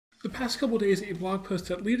The past couple days, a blog post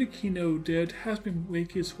that Lita Kino did has been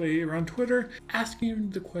making its way around Twitter,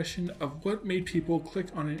 asking the question of what made people click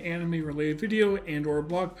on an anime-related video and or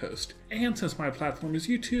blog post. And since my platform is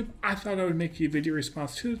YouTube, I thought I would make a video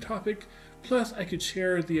response to the topic, plus I could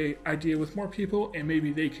share the idea with more people and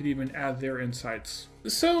maybe they could even add their insights.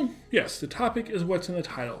 So, yes, the topic is what's in the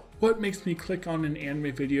title. What makes me click on an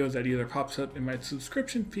anime video that either pops up in my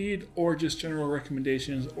subscription feed or just general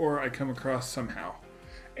recommendations or I come across somehow?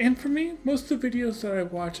 And for me, most of the videos that I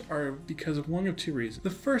watch are because of one of two reasons. The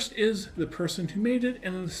first is the person who made it,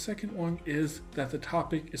 and then the second one is that the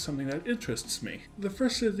topic is something that interests me. The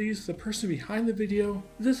first of these, the person behind the video,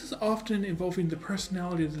 this is often involving the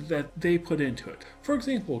personality that they put into it. For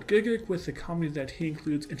example, Gigguk with the comedy that he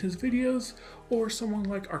includes in his videos, or someone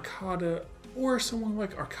like Arcada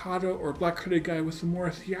or Black Critic Guy with the more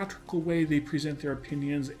theatrical way they present their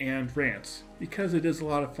opinions and rants, because it is a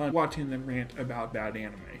lot of fun watching them rant about bad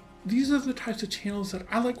anime. These are the types of channels that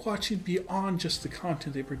I like watching beyond just the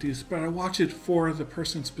content they produce, but I watch it for the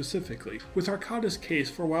person specifically. With Arcada's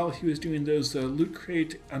case, for a while he was doing those Loot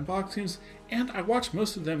Crate unboxings, and I watched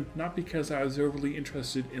most of them not because I was overly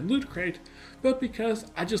interested in Loot Crate, but because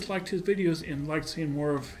I just liked his videos and liked seeing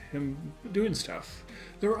more of him doing stuff.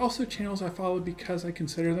 There are also channels I follow because I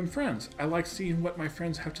consider them friends. I like seeing what my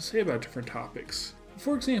friends have to say about different topics.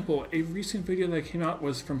 For example, a recent video that came out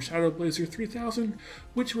was from Shadowblazer 3000,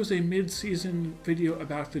 which was a mid-season video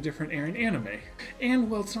about the different airing anime. And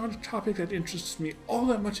while it's not a topic that interests me all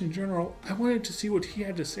that much in general, I wanted to see what he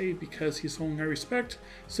had to say because he's someone I respect,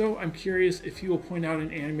 so I'm curious if he will point out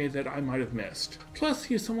an anime that I might have missed. Plus,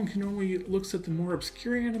 he is someone who normally looks at the more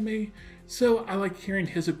obscure anime, so I like hearing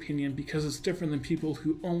his opinion because it's different than people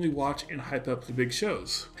who only watch and hype up the big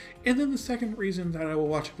shows. And then the second reason that I will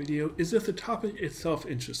watch a video is if the topic itself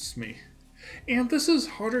interests me. And this is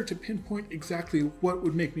harder to pinpoint exactly what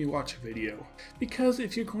would make me watch a video, because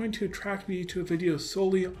if you're going to attract me to a video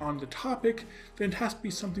solely on the topic, then it has to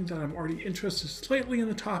be something that I'm already interested slightly in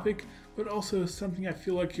the topic, but also something I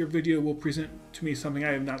feel like your video will present to me something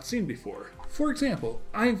I have not seen before. For example,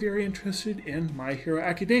 I'm very interested in My Hero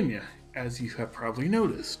Academia, as you have probably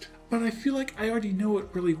noticed. But I feel like I already know it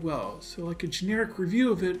really well, so like a generic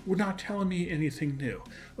review of it would not tell me anything new.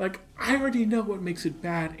 Like, I already know what makes it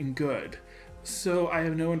bad and good, so I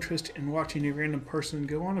have no interest in watching a random person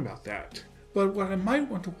go on about that. But what I might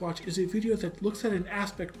want to watch is a video that looks at an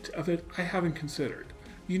aspect of it I haven't considered.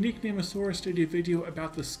 Unique Namosaurus did a video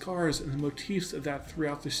about the scars and the motifs of that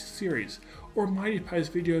throughout the series, or Mighty Pie's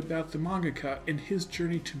video about the mangaka and his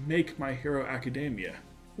journey to make My Hero Academia.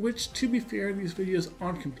 Which, to be fair, these videos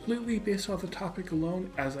aren't completely based off the topic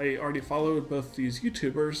alone, as I already followed both these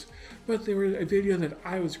YouTubers, but they were a video that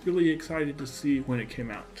I was really excited to see when it came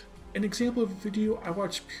out. An example of a video I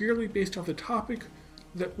watched purely based off the topic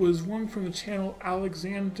that was one from the channel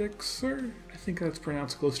Alexandixer, I think that's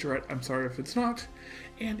pronounced close to right, I'm sorry if it's not,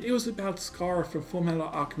 and it was about Scar from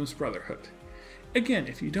Fullmetal Alchemist Brotherhood. Again,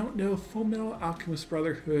 if you don't know, Fullmetal Alchemist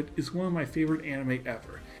Brotherhood is one of my favorite anime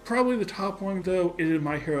ever. Probably the top one though, it and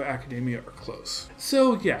My Hero Academia are close.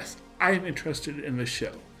 So yes, I am interested in this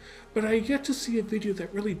show. But I yet to see a video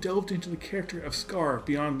that really delved into the character of Scar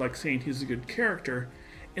beyond like saying he's a good character,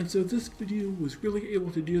 and so this video was really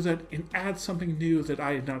able to do that and add something new that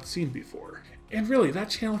I had not seen before. And really, that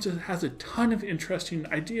channel just has a ton of interesting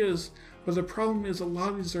ideas, but the problem is a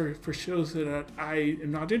lot of these are for shows that I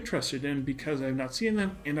am not interested in because I've not seen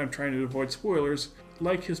them and I'm trying to avoid spoilers,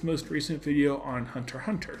 like his most recent video on Hunter x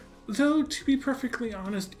Hunter. Though, to be perfectly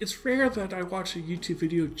honest, it's rare that I watch a YouTube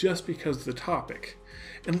video just because of the topic,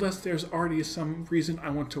 unless there's already some reason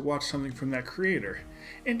I want to watch something from that creator.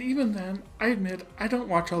 And even then, I admit I don't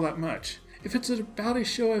watch all that much. If it's about a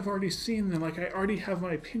show I've already seen, then I already have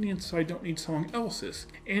my opinion, so I don't need someone else's.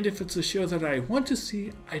 And if it's a show that I want to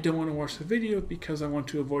see, I don't want to watch the video because I want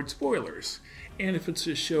to avoid spoilers. And if it's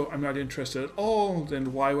a show I'm not interested at all,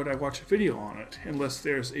 then why would I watch a video on it, unless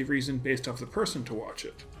there's a reason based off the person to watch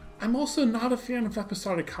it. I'm also not a fan of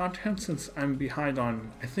episodic content since I'm behind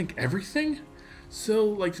on, I think, everything. So,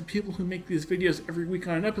 like the people who make these videos every week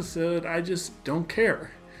on an episode, I just don't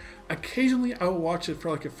care. Occasionally I will watch it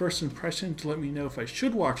for like a first impression to let me know if I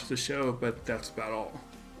should watch the show, but that's about all.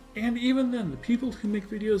 And even then, the people who make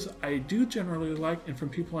videos I do generally like, and from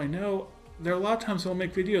people I know, there are a lot of times they'll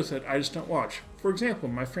make videos that I just don't watch. For example,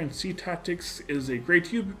 my friend C Tactics is a great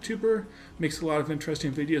YouTuber, makes a lot of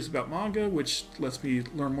interesting videos about manga, which lets me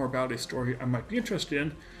learn more about a story I might be interested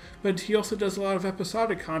in, but he also does a lot of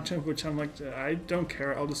episodic content, which I'm like, I don't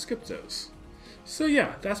care, I'll just skip those. So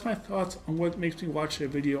yeah, that's my thoughts on what makes me watch a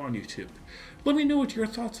video on YouTube. Let me know what your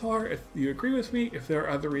thoughts are, if you agree with me, if there are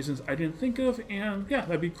other reasons I didn't think of, and yeah,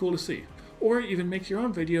 that'd be cool to see. Or even make your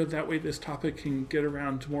own video, that way this topic can get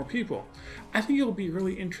around to more people. I think it'll be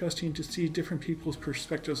really interesting to see different people's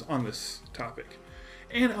perspectives on this topic.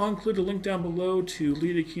 And I'll include a link down below to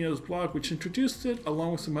Lita Kino's blog, which introduced it,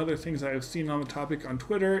 along with some other things I have seen on the topic on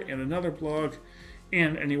Twitter and another blog,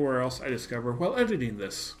 and anywhere else I discover while editing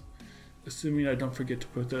this. Assuming I don't forget to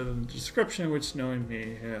put that in the description, which knowing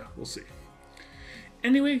me, we'll see.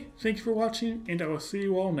 Anyway, thank you for watching, and I will see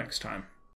you all next time.